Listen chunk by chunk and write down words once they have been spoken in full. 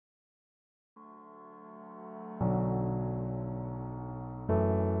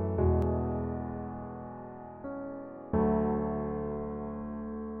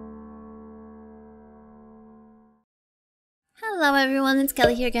Hello everyone, it's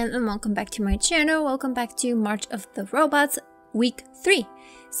Kelly here again and welcome back to my channel. Welcome back to March of the Robots week 3.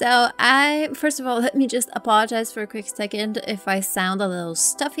 So first of all, let me just apologize for a quick second if I sound a little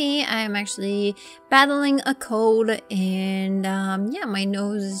stuffy. I'm actually battling a cold and yeah, my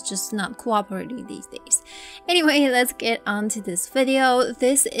nose is just not cooperating these days. Anyway, let's get on to this video.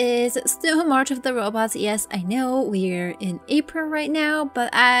 This is still March of the Robots. Yes, I know we're in April right now,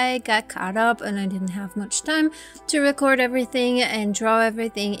 but I got caught up and I didn't have much time to record everything and draw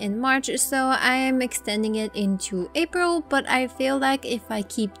everything in March, so I am extending it into April. But I feel like if I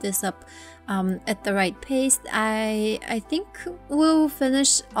keep this up at the right pace, I think we'll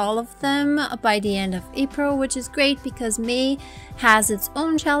finish all of them by the end of April, which is great because May has its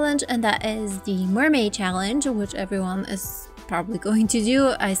own challenge, and that is the Mermaid Challenge, which everyone is probably going to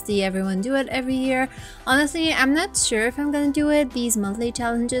do. I see everyone do it every year. Honestly, I'm not sure if I'm gonna do it. These monthly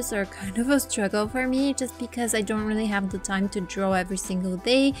challenges are kind of a struggle for me just because I don't really have the time to draw every single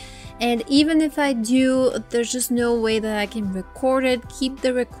day, and even if I do, there's just no way that I can record it, keep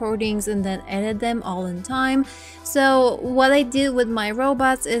the recordings, and then edit them all in time. So what I did with my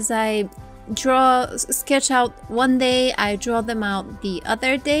robots is I sketch out one day, I draw them out the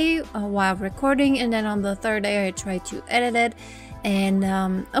other day while recording, and then on the third day I try to edit it and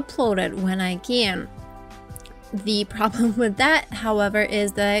upload it when I can. The problem with that, however,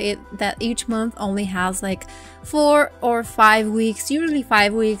 is that each month only has like 4 or 5 weeks, usually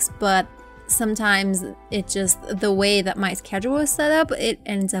 5 weeks, but sometimes it just, the way that my schedule is set up, it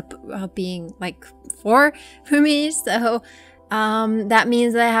ends up being like 4 for me. So that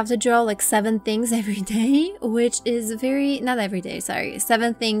means that I have to draw like 7 things every day, which is not every day, sorry,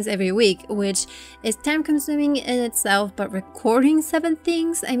 7 things every week, which is time consuming in itself. But recording 7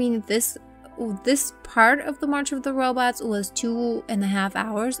 things, I mean, this part of the March of the Robots was 2.5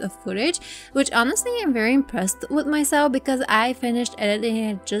 hours of footage, which honestly I'm very impressed with myself because I finished editing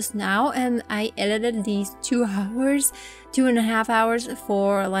it just now and I edited these 2.5 hours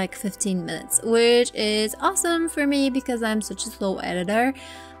for like 15 minutes, which is awesome for me because I'm such a slow editor.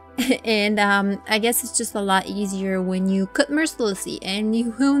 And I guess it's just a lot easier when you cut mercilessly, and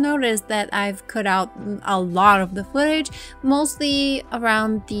you will notice that I've cut out a lot of the footage, mostly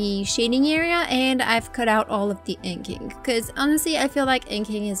around the shading area, and I've cut out all of the inking because honestly I feel like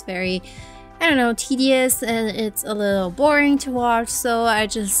inking is very, I don't know, tedious and it's a little boring to watch. So I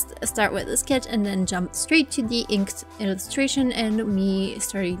just start with the sketch and then jump straight to the inked illustration and me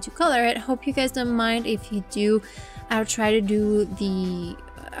starting to color it. Hope you guys don't mind. If you do, I'll try to do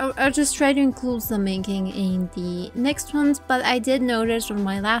I'll just try to include some inking in the next ones, but I did notice from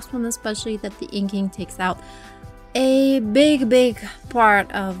my last one especially that the inking takes out a big part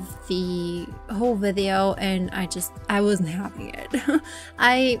of the whole video, and I wasn't having it.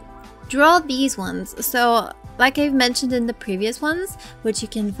 I draw these ones, so like I've mentioned in the previous ones, which you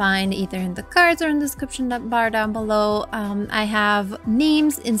can find either in the cards or in the description bar down below, I have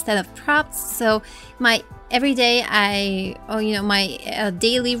names instead of props. So every day my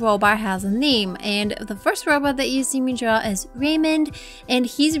daily robot has a name, and the first robot that you see me draw is Raymond, and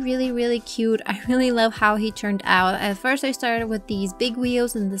he's really cute. I really love how he turned out. At first I started with these big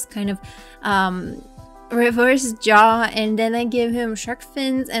wheels and this kind of reverse jaw, and then I give him shark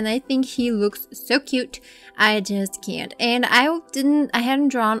fins, and I think he looks so cute. I just can't. And I hadn't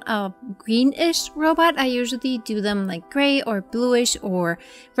drawn a greenish robot. I usually do them like gray or bluish or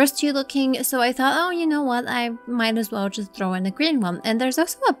rusty looking, so I thought, oh, you know what, I might as well just throw in a green one. And there's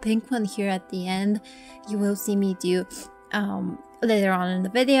also a pink one here at the end you will see me do later on in the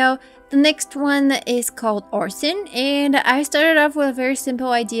video. The next one is called Orson, and I started off with a very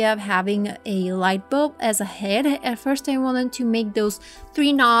simple idea of having a light bulb as a head. At first I wanted to make those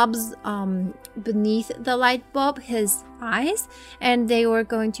 3 knobs beneath the light bulb his eyes, and they were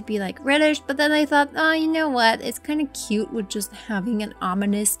going to be like reddish, but then I thought, oh, you know what, it's kind of cute with just having an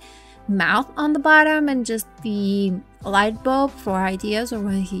ominous mouth on the bottom and just the light bulb for ideas or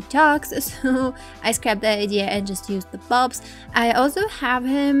when he talks. So I scrapped that idea and just used the bulbs. I also have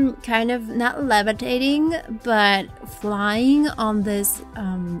him kind of not levitating but flying on this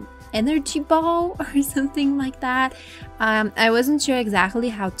energy ball or something like that. I wasn't sure exactly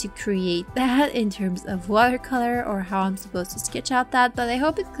how to create that in terms of watercolor or how I'm supposed to sketch out that, but I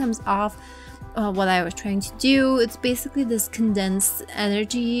hope it comes off what I was trying to do. It's basically this condensed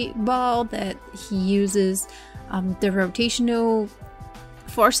energy ball that he uses the rotational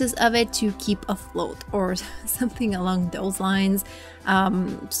forces of it to keep afloat or something along those lines.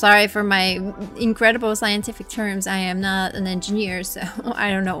 Sorry for my incredible scientific terms. I am not an engineer, so I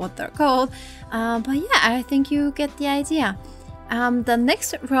don't know what they're called, but yeah, I think you get the idea. The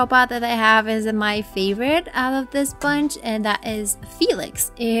next robot that I have is my favorite out of this bunch, and that is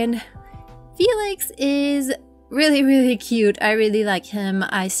Felix. And Felix is really cute. I really like him.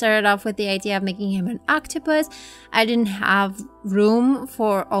 I started off with the idea of making him an octopus. I didn't have room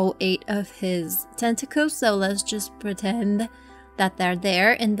for all 8 of his tentacles, so let's just pretend that they're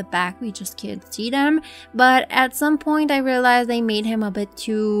there in the back. We just can't see them. But at some point I realized I made him a bit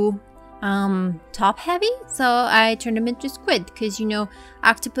too top heavy, so I turned him into squid, because you know,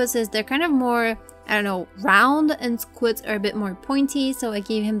 octopuses, they're kind of more, I don't know, round, and squids are a bit more pointy, so I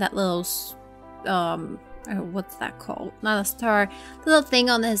gave him that little what's that called? Not a star. The little thing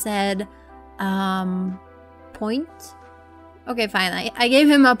on his head. Point? Okay, fine. I gave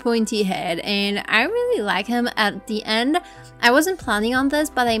him a pointy head, and I really like him. At the end, I wasn't planning on this,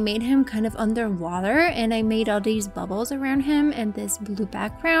 but I made him kind of underwater, and I made all these bubbles around him and this blue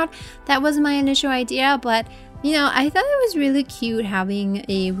background. That was my initial idea, but you know, I thought it was really cute having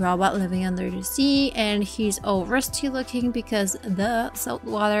a robot living under the sea, and he's all rusty looking because the salt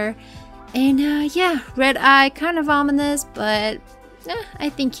water. And yeah, red eye, kind of ominous, but I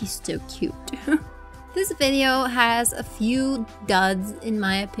think he's still cute. This video has a few duds in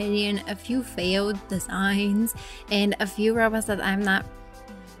my opinion, a few failed designs, and a few robots that I'm not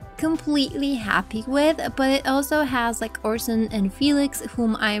completely happy with, but it also has like Orson and Felix,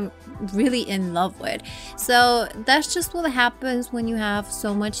 whom I'm really in love with. So that's just what happens when you have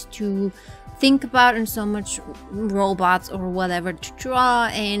so much to think about and so much robots or whatever to draw,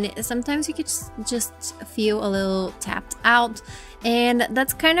 and sometimes you could just feel a little tapped out, and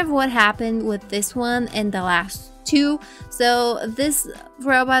that's kind of what happened with this one and the last 2. So this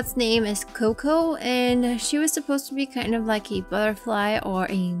robot's name is Coco, and she was supposed to be kind of like a butterfly or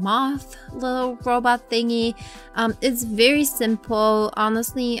a moth little robot thingy. It's very simple.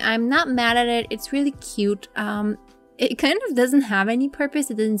 Honestly, I'm not mad at it. It's really cute. It kind of doesn't have any purpose.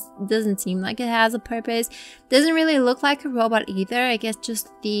 It doesn't seem like it has a purpose. Doesn't really look like a robot either. I guess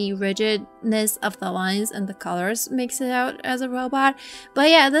just the rigidness of the lines and the colors makes it out as a robot. But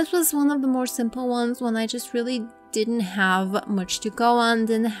yeah, this was one of the more simple ones when I just really didn't have much to go on,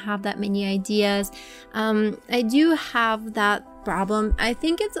 didn't have that many ideas. I do have that problem. I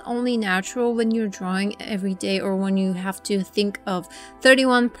think it's only natural when you're drawing every day, or when you have to think of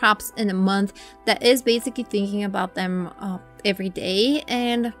 31 props in a month, that is basically thinking about them every day,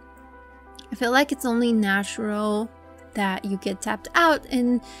 and I feel like it's only natural that you get tapped out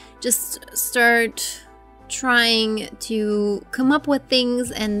and just start trying to come up with things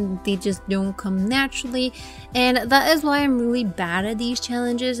and they just don't come naturally, and that is why I'm really bad at these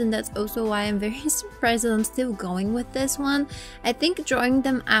challenges, and that's also why I'm very surprised that I'm still going with this one. I think drawing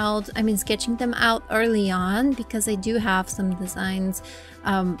them out, sketching them out early on, because I do have some designs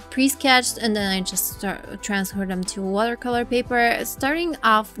pre-sketched, and then I just transfer them to watercolor paper. Starting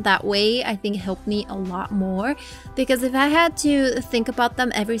off that way I think helped me a lot more, because if I had to think about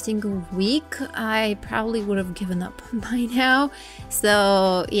them every single week, I probably would have given up by now.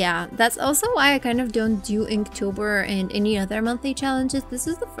 So yeah, that's also why I kind of don't do Inktober and any other monthly challenges. This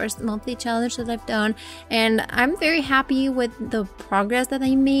is the first monthly challenge that I've done, and I'm very happy with the progress that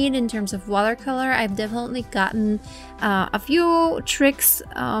I made in terms of watercolor. I've definitely gotten a few tricks.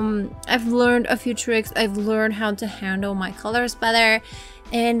 I've learned a few tricks. I've learned how to handle my colors better,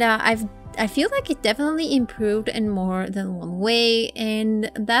 and I feel like it definitely improved in more than one way,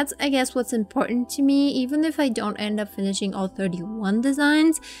 and that's, I guess, what's important to me. Even if I don't end up finishing all 31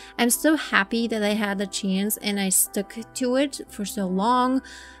 designs, I'm still happy that I had a chance and I stuck to it for so long.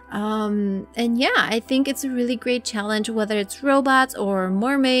 And yeah, I think it's a really great challenge, whether it's robots or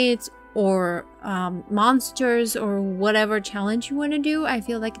mermaids or monsters or whatever challenge you want to do. I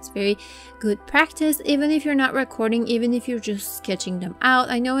feel like it's very good practice, even if you're not recording, even if you're just sketching them out.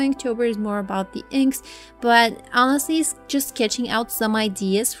 I know Inktober is more about the inks, but honestly, just sketching out some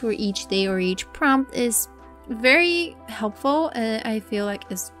ideas for each day or each prompt is very helpful. I feel like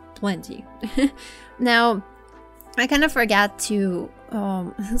it's plenty. Now, I kind of forgot to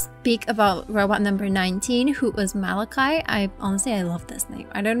speak about robot number 19, who was Malachai. Honestly, I love this name.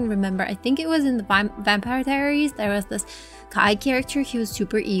 I don't remember. I think it was in the Vampire Diaries. There was this Kai character. He was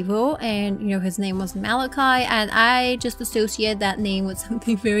super evil, and you know, his name was Malachai, and I just associate that name with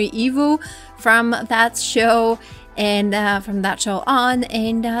something very evil from that show. And from that show on,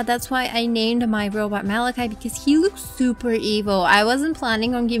 and that's why I named my robot Malachai, because he looks super evil. I wasn't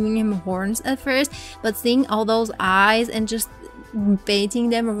planning on giving him horns at first, but seeing all those eyes and just painting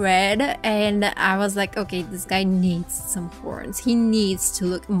them red, and I was like, okay, this guy needs some horns. He needs to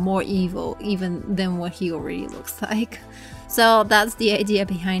look more evil even than what he already looks like. So that's the idea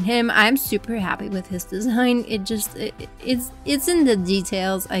behind him. I'm super happy with his design. It's in the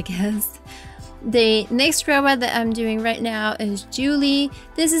details, I guess. The next robot that I'm doing right now is Julie.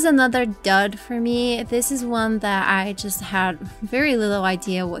 This is another dud for me. This is one that I just had very little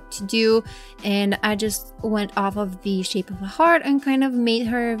idea what to do, and I just went off of the shape of a heart and kind of made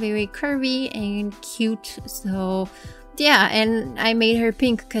her very curvy and cute. So yeah, and I made her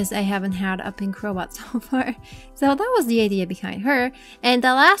pink because I haven't had a pink robot so far. So that was the idea behind her. And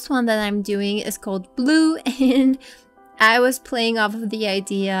the last one that I'm doing is called Blue, and I was playing off of the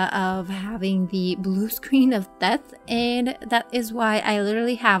idea of having the blue screen of death, and that is why I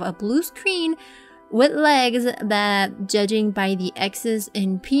literally have a blue screen with legs that, judging by the X's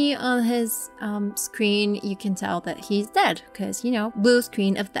and P on his screen, you can tell that he's dead because, you know, blue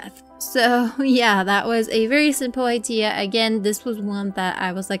screen of death. So yeah, that was a very simple idea. Again, this was one that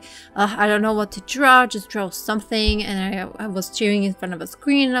I was like, I don't know what to draw, just draw something, and I was cheering in front of a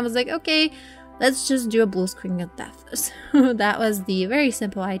screen, and I was like, okay, let's just do a blue screen of death. So that was the very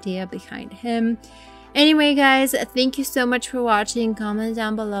simple idea behind him. Anyway, guys, thank you so much for watching. Comment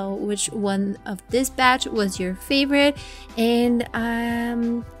down below which one of this batch was your favorite, and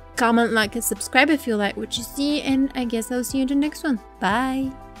comment, like, and subscribe if you like what you see, and I guess I'll see you in the next one.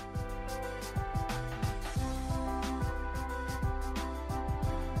 Bye!